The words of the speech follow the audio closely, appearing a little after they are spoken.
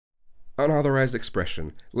Unauthorized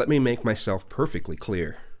expression. Let me make myself perfectly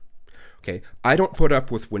clear. Okay, I don't put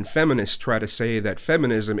up with when feminists try to say that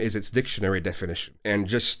feminism is its dictionary definition and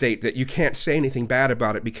just state that you can't say anything bad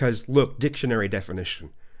about it because, look, dictionary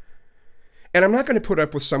definition. And I'm not going to put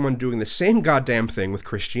up with someone doing the same goddamn thing with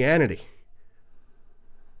Christianity.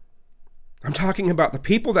 I'm talking about the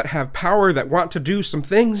people that have power that want to do some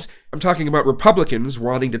things. I'm talking about Republicans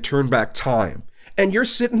wanting to turn back time. And you're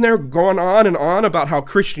sitting there going on and on about how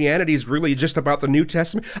Christianity is really just about the New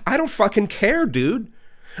Testament. I don't fucking care, dude.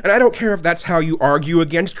 And I don't care if that's how you argue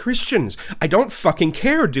against Christians. I don't fucking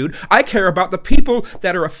care, dude. I care about the people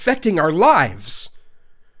that are affecting our lives.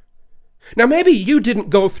 Now, maybe you didn't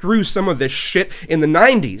go through some of this shit in the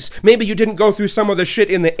 90s. Maybe you didn't go through some of this shit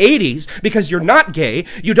in the 80s because you're not gay.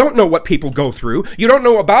 You don't know what people go through. You don't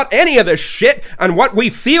know about any of this shit and what we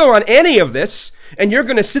feel on any of this. And you're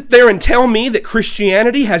going to sit there and tell me that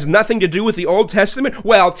Christianity has nothing to do with the Old Testament?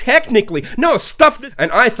 Well, technically. No, stuff this.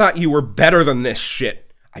 And I thought you were better than this shit.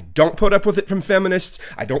 I don't put up with it from feminists.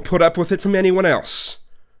 I don't put up with it from anyone else.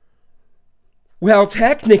 Well,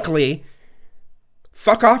 technically,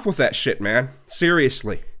 fuck off with that shit, man.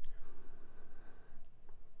 Seriously.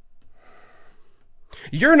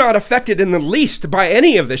 You're not affected in the least by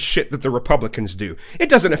any of this shit that the Republicans do. It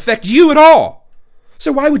doesn't affect you at all.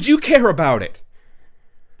 So why would you care about it?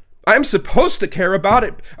 I'm supposed to care about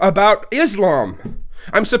it, about Islam.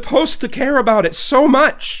 I'm supposed to care about it so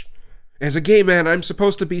much. As a gay man, I'm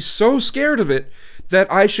supposed to be so scared of it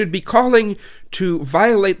that I should be calling to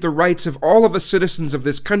violate the rights of all of the citizens of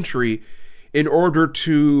this country in order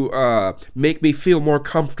to make me feel more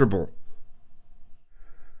comfortable.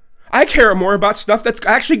 I care more about stuff that's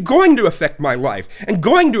actually going to affect my life and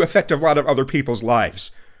going to affect a lot of other people's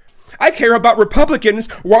lives. I care about Republicans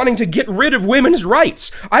wanting to get rid of women's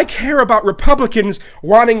rights. I care about Republicans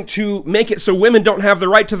wanting to make it so women don't have the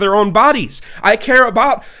right to their own bodies. I care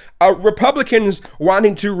about Republicans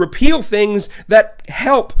wanting to repeal things that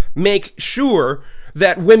help make sure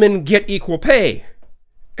that women get equal pay.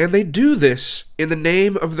 And they do this in the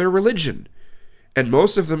name of their religion. And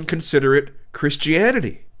most of them consider it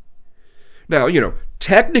Christianity. Now, you know,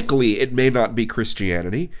 technically it may not be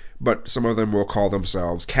Christianity, but some of them will call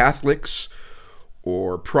themselves Catholics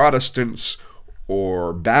or Protestants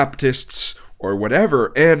or Baptists or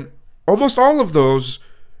whatever. And almost all of those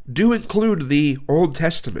do include the Old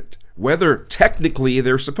Testament. Whether technically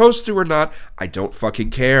they're supposed to or not, I don't fucking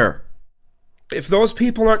care. If those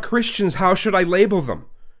people aren't Christians, how should I label them?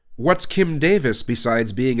 What's Kim Davis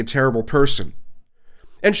besides being a terrible person?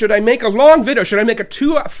 And should I make a long video? Should I make a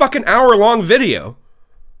 2 fucking hour long video?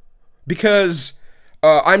 Because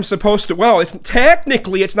I'm supposed to, well,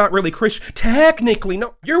 technically it's not really Christian. Technically,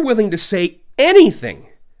 no. You're willing to say anything.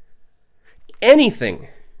 Anything.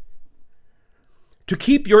 To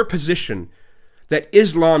keep your position that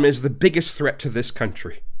Islam is the biggest threat to this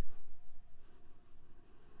country.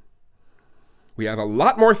 We have a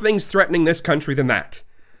lot more things threatening this country than that.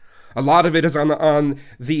 A lot of it is on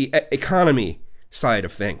the economy side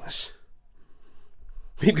of things.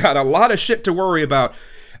 We've got a lot of shit to worry about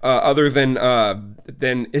other than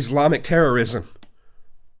Islamic terrorism.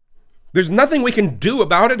 There's nothing we can do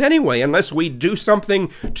about it anyway, unless we do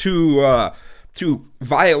something to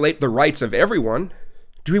violate the rights of everyone.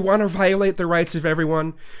 Do we want to violate the rights of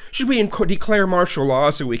everyone? Should we declare martial law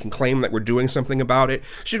so we can claim that we're doing something about it?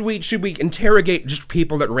 Should we interrogate just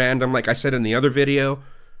people at random, like I said in the other video?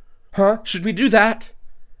 Huh? Should we do that?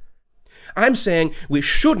 I'm saying we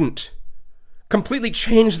shouldn't completely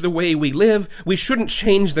change the way we live. We shouldn't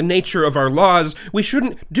change the nature of our laws. We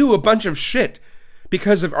shouldn't do a bunch of shit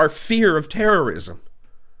because of our fear of terrorism.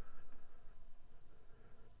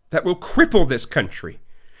 That will cripple this country.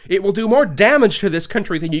 It will do more damage to this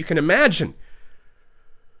country than you can imagine.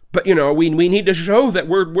 But, you know, we need to show that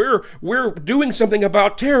we're doing something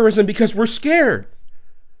about terrorism because we're scared.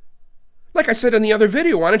 Like I said in the other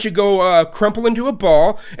video, why don't you go crumple into a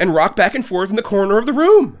ball and rock back and forth in the corner of the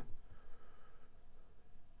room?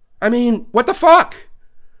 I mean, what the fuck?